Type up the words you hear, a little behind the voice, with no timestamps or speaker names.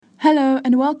Hello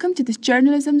and welcome to this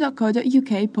journalism.co.uk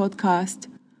podcast.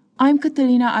 I'm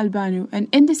Catalina Albanu, and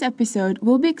in this episode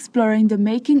we'll be exploring the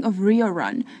making of Rio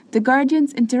Run, The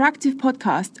Guardian's interactive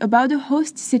podcast about the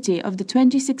host city of the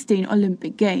 2016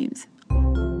 Olympic Games.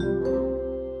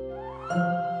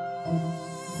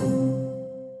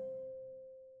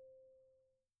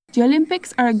 The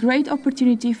Olympics are a great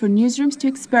opportunity for newsrooms to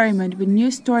experiment with new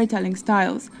storytelling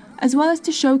styles, as well as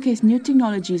to showcase new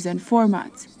technologies and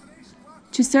formats.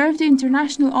 To serve the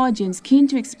international audience keen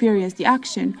to experience the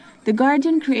action, The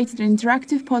Guardian created an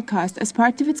interactive podcast as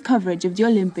part of its coverage of the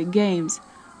Olympic Games.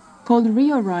 Called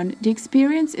Rio Run, the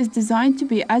experience is designed to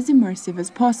be as immersive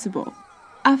as possible.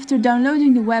 After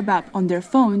downloading the web app on their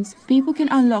phones, people can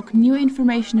unlock new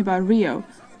information about Rio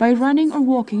by running or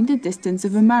walking the distance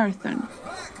of a marathon.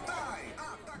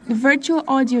 The virtual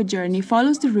audio journey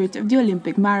follows the route of the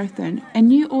Olympic marathon, and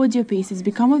new audio pieces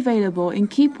become available in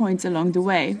key points along the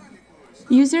way.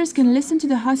 Users can listen to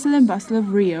the hustle and bustle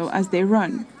of Rio as they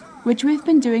run, which we've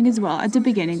been doing as well at the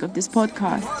beginning of this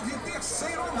podcast.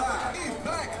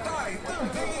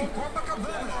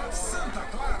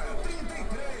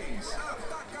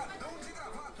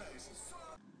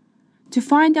 To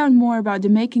find out more about the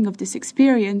making of this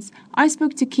experience, I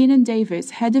spoke to Keenan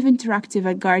Davis, Head of Interactive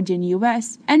at Guardian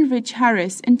US, and Rich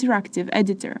Harris, Interactive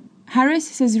Editor. Harris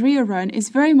says Rio Run is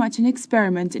very much an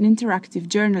experiment in interactive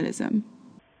journalism.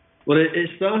 Well, it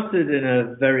started in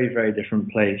a very, very different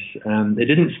place. It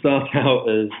didn't start out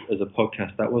as a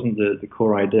podcast. That wasn't the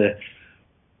core idea.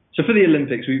 So for the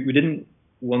Olympics, we didn't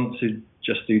want to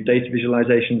just do data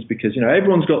visualizations because,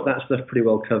 everyone's got that stuff pretty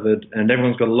well covered and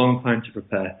everyone's got a long time to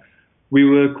prepare. We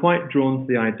were quite drawn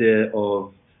to the idea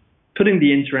of putting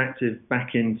the interactive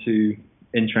back into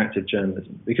interactive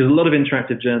journalism, because a lot of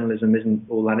interactive journalism isn't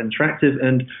all that interactive,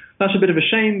 and that's a bit of a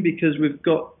shame because we've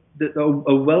got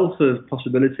a wealth of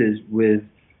possibilities with,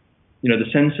 the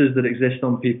sensors that exist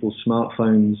on people's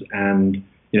smartphones and,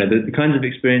 the kinds of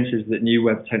experiences that new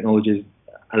web technologies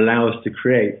allow us to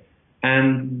create.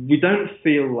 And we don't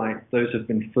feel like those have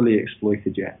been fully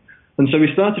exploited yet. And so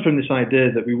we started from this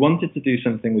idea that we wanted to do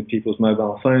something with people's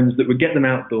mobile phones that would get them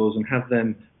outdoors and have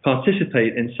them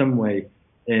participate in some way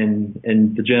in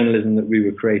the journalism that we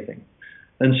were creating.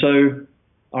 And so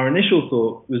our initial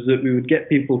thought was that we would get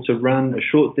people to run a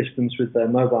short distance with their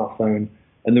mobile phone,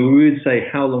 and then we would say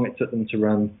how long it took them to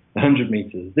run 100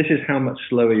 meters. This is how much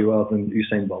slower you are than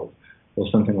Usain Bolt, or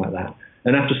something like that.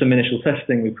 And after some initial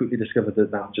testing, we quickly discovered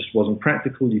that that just wasn't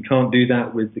practical. You can't do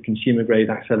that with the consumer-grade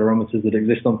accelerometers that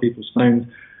exist on people's phones.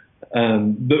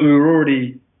 But we were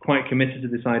already quite committed to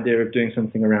this idea of doing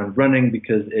something around running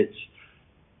because it's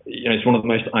one of the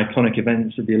most iconic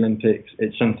events of the Olympics.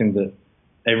 It's something that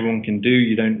everyone can do.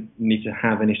 You don't need to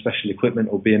have any special equipment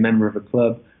or be a member of a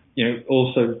club.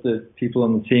 Also the people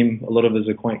on the team, a lot of us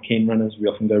are quite keen runners. We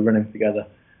often go running together.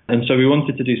 And so we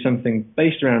wanted to do something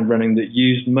based around running that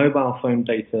used mobile phone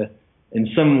data in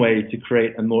some way to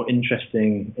create a more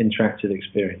interesting, interactive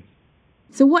experience.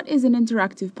 So what is an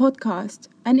interactive podcast?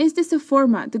 And is this a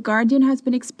format The Guardian has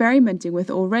been experimenting with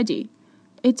already?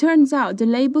 It turns out the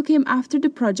label came after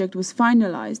the project was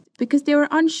finalized because they were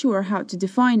unsure how to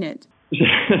define it.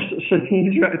 So the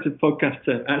interactive podcast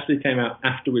term actually came out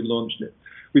after we launched it.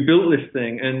 We built this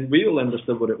thing and we all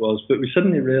understood what it was, but we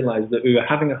suddenly realized that we were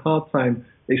having a hard time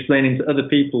explaining to other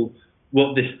people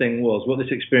what this thing was, what this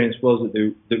experience was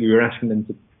that we were asking them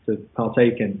to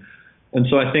partake in. And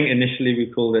so I think initially we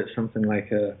called it something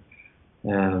like an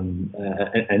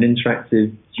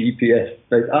interactive GPS.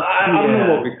 I don't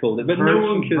know what we called it, but no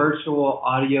one could. Virtual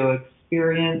audio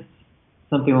experience.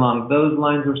 Something along those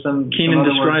lines, or some. Keenan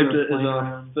described it as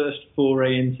our first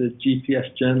foray into GPS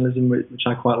journalism, which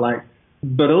I quite liked.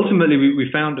 But ultimately,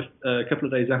 we found a couple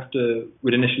of days after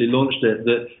we'd initially launched it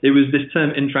that it was this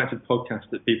term interactive podcast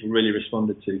that people really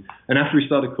responded to. And after we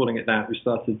started calling it that, we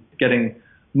started getting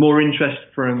more interest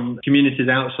from communities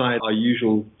outside our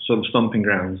usual sort of stomping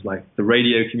grounds, like the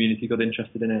radio community got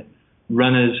interested in it.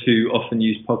 Runners who often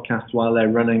use podcasts while they're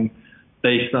running,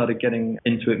 they started getting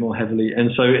into it more heavily. And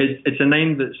so it's a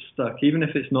name that's stuck, even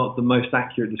if it's not the most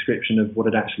accurate description of what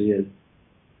it actually is.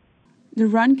 The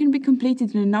run can be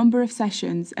completed in a number of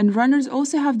sessions, and runners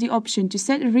also have the option to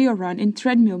set Rio Run in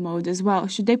treadmill mode as well,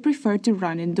 should they prefer to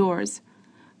run indoors.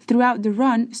 Throughout the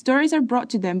run, stories are brought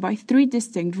to them by 3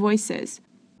 distinct voices.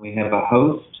 We have a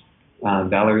host,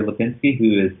 Valerie Lipinski,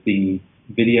 who is the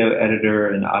video editor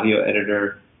and audio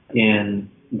editor in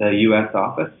the U.S.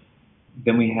 office.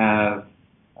 Then we have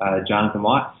Jonathan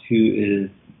Watts, who is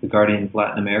the Guardian's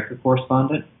Latin America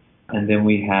correspondent. And then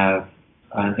we have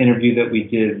an interview that we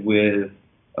did with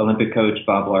Olympic coach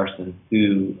Bob Larson,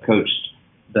 who coached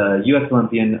the U.S.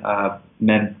 Olympian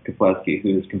Mem Kaplowski,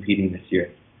 who is competing this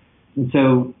year. And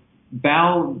so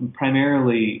Val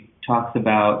primarily talks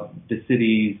about the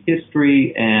city's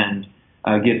history and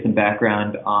gives some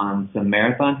background on some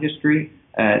marathon history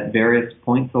at various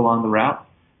points along the route.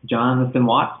 Jonathan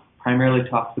Watts primarily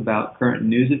talks about current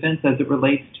news events as it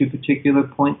relates to particular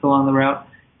points along the route.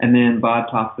 And then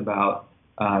Bob talks about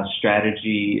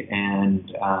strategy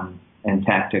and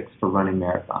tactics for running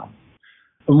marathons.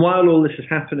 And while all this is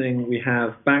happening, we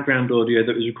have background audio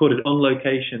that was recorded on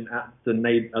location at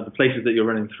the places that you're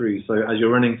running through. So as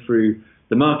you're running through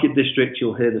the market district,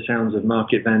 you'll hear the sounds of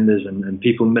market vendors and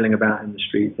people milling about in the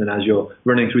streets. And as you're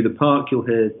running through the park, you'll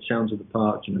hear the sounds of the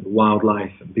park, the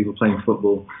wildlife and people playing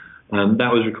football.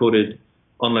 That was recorded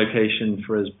on location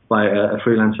for us by a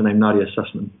freelancer named Nadia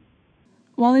Sussman.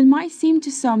 While it might seem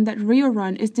to some that Rio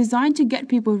Run is designed to get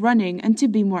people running and to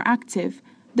be more active,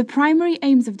 the primary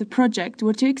aims of the project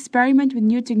were to experiment with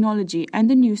new technology and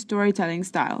a new storytelling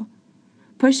style.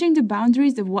 Pushing the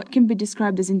boundaries of what can be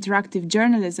described as interactive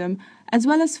journalism, as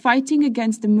well as fighting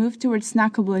against the move towards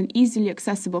snackable and easily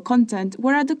accessible content,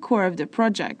 were at the core of the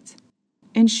project.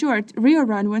 In short, Rio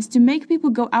Run wants to make people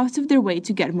go out of their way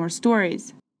to get more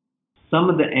stories. Some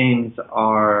of the aims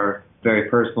are very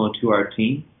personal to our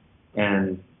team,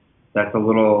 and those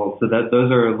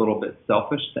are a little bit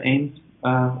selfish, the aims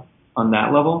on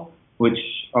that level, which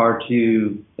are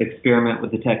to experiment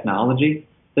with the technology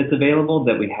that's available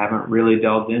that we haven't really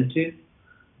delved into.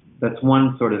 That's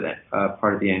one sort of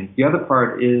part of the aim. The other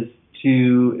part is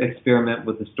to experiment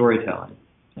with the storytelling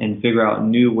and figure out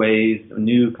new ways,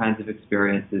 new kinds of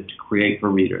experiences to create for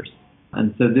readers.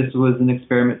 And so this was an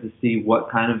experiment to see what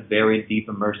kind of very deep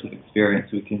immersive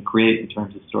experience we can create in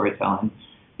terms of storytelling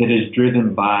that is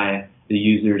driven by the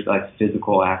user's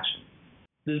physical action.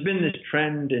 There's been this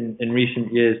trend in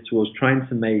recent years towards trying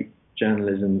to make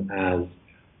journalism as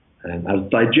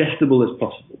digestible as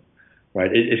possible,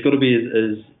 right? It's got to be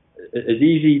as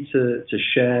easy to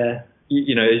share, as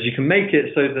you can make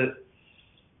it, so that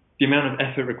the amount of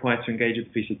effort required to engage with a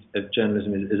piece of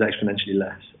journalism is exponentially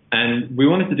less. And we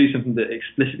wanted to do something that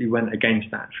explicitly went against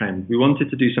that trend. We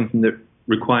wanted to do something that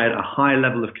required a high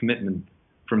level of commitment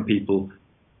from people,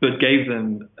 but gave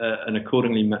them an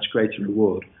accordingly much greater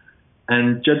reward.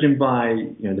 And judging by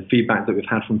the feedback that we've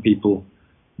had from people,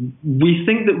 we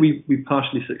think that we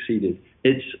partially succeeded.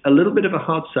 It's a little bit of a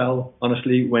hard sell,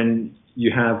 honestly, when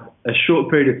you have a short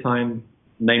period of time,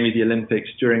 namely the Olympics,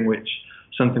 during which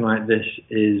something like this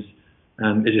is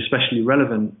especially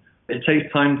relevant. It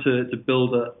takes time to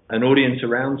build an audience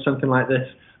around something like this.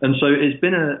 And so it's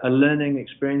been a learning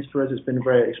experience for us. It's been a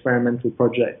very experimental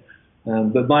project.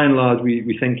 But by and large,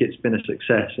 we think it's been a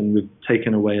success, and we've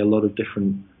taken away a lot of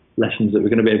different lessons that we're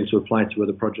going to be able to apply to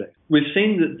other projects. We've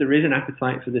seen that there is an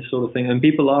appetite for this sort of thing, and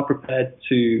people are prepared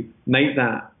to make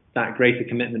that greater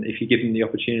commitment if you give them the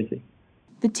opportunity.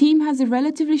 The team has a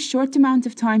relatively short amount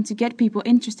of time to get people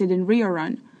interested in Rio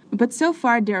Run, but so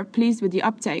far they are pleased with the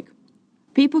uptake.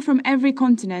 People from every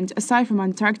continent, aside from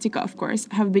Antarctica of course,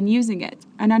 have been using it,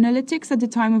 and analytics at the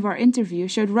time of our interview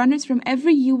showed runners from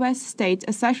every US state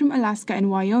aside from Alaska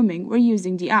and Wyoming were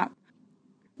using the app.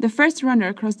 The first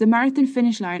runner crossed the marathon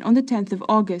finish line on the 10th of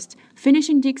August,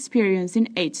 finishing the experience in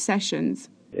 8 sessions.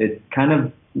 It kind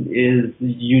of is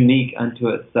unique unto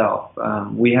itself.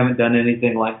 We haven't done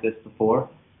anything like this before,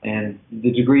 and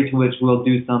the degree to which we'll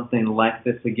do something like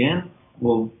this again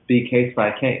will be case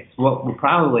by case. What will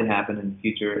probably happen in the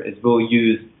future is we'll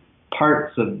use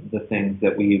parts of the things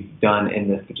that we've done in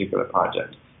this particular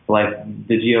project, like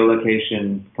the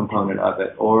geolocation component of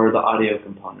it or the audio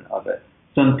component of it.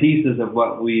 Some pieces of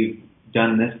what we've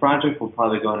done in this project will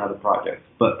probably go in other projects,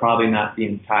 but probably not the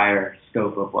entire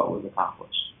scope of what was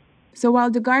accomplished. So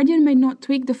while The Guardian may not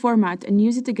tweak the format and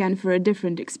use it again for a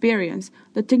different experience,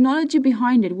 the technology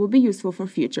behind it will be useful for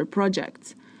future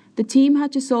projects. The team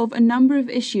had to solve a number of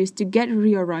issues to get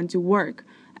Rio Run to work,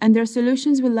 and their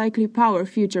solutions will likely power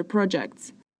future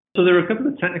projects. So there are a couple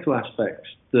of technical aspects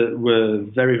that were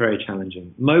very, very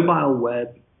challenging. Mobile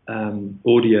web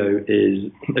audio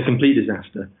is a complete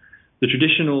disaster. The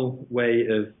traditional way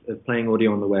of playing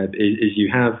audio on the web is you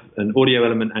have an audio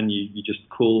element and you just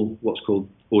call what's called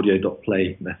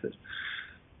audio.play method.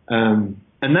 And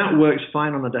that works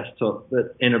fine on the desktop,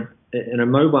 but in a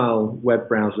mobile web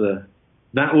browser,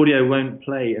 that audio won't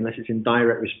play unless it's in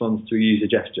direct response to a user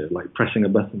gesture, like pressing a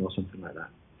button or something like that.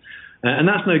 And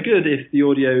that's no good if the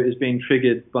audio is being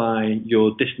triggered by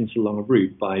your distance along a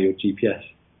route, by your GPS.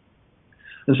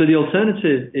 And so the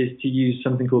alternative is to use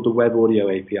something called the Web Audio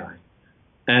API.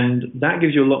 And that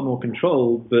gives you a lot more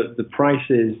control, but the price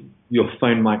is your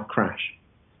phone might crash.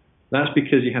 That's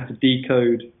because you have to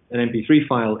decode an MP3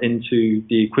 file into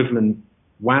the equivalent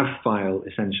WAV file,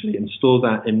 essentially, and store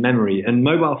that in memory. And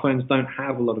mobile phones don't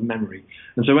have a lot of memory.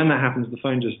 And so when that happens, the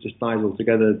phone just dies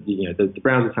altogether. The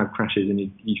browser tab crashes and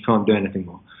you can't do anything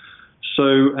more.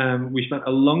 So we spent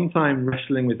a long time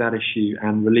wrestling with that issue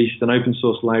and released an open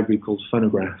source library called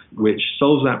Phonograph, which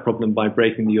solves that problem by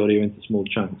breaking the audio into small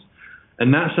chunks.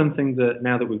 And that's something that,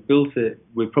 now that we've built it,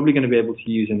 we're probably going to be able to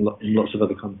use in lots of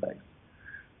other contexts.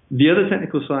 The other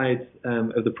technical side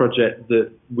of the project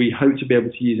that we hope to be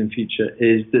able to use in future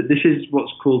is that this is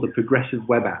what's called a progressive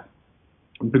web app.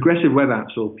 And progressive web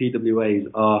apps, or PWAs,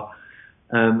 are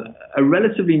a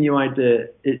relatively new idea.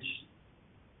 It's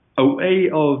a way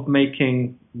of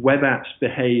making web apps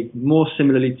behave more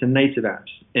similarly to native apps,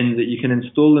 in that you can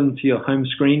install them to your home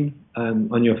screen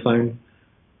on your phone,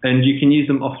 and you can use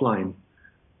them offline.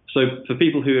 So for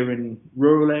people who are in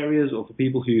rural areas or for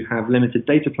people who have limited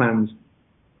data plans,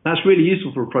 that's really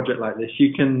useful for a project like this.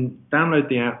 You can download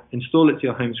the app, install it to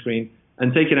your home screen,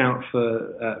 and take it out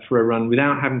for a run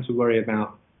without having to worry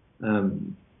about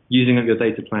using up your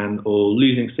data plan or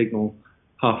losing signal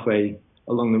halfway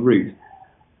along the route.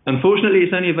 Unfortunately,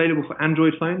 it's only available for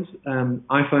Android phones.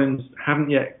 iPhones haven't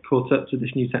yet caught up to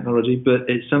this new technology, but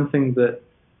it's something that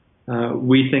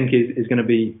we think is going to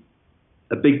be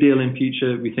a big deal in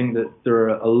future. We think that there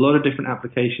are a lot of different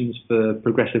applications for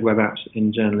progressive web apps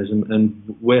in journalism,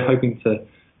 and we're hoping to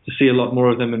see a lot more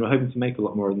of them, and we're hoping to make a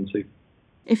lot more of them too.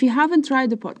 If you haven't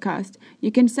tried the podcast,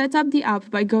 you can set up the app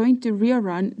by going to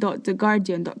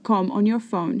rearrun.theguardian.com on your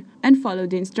phone and follow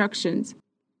the instructions.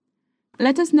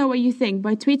 Let us know what you think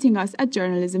by tweeting us at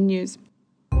Journalism News.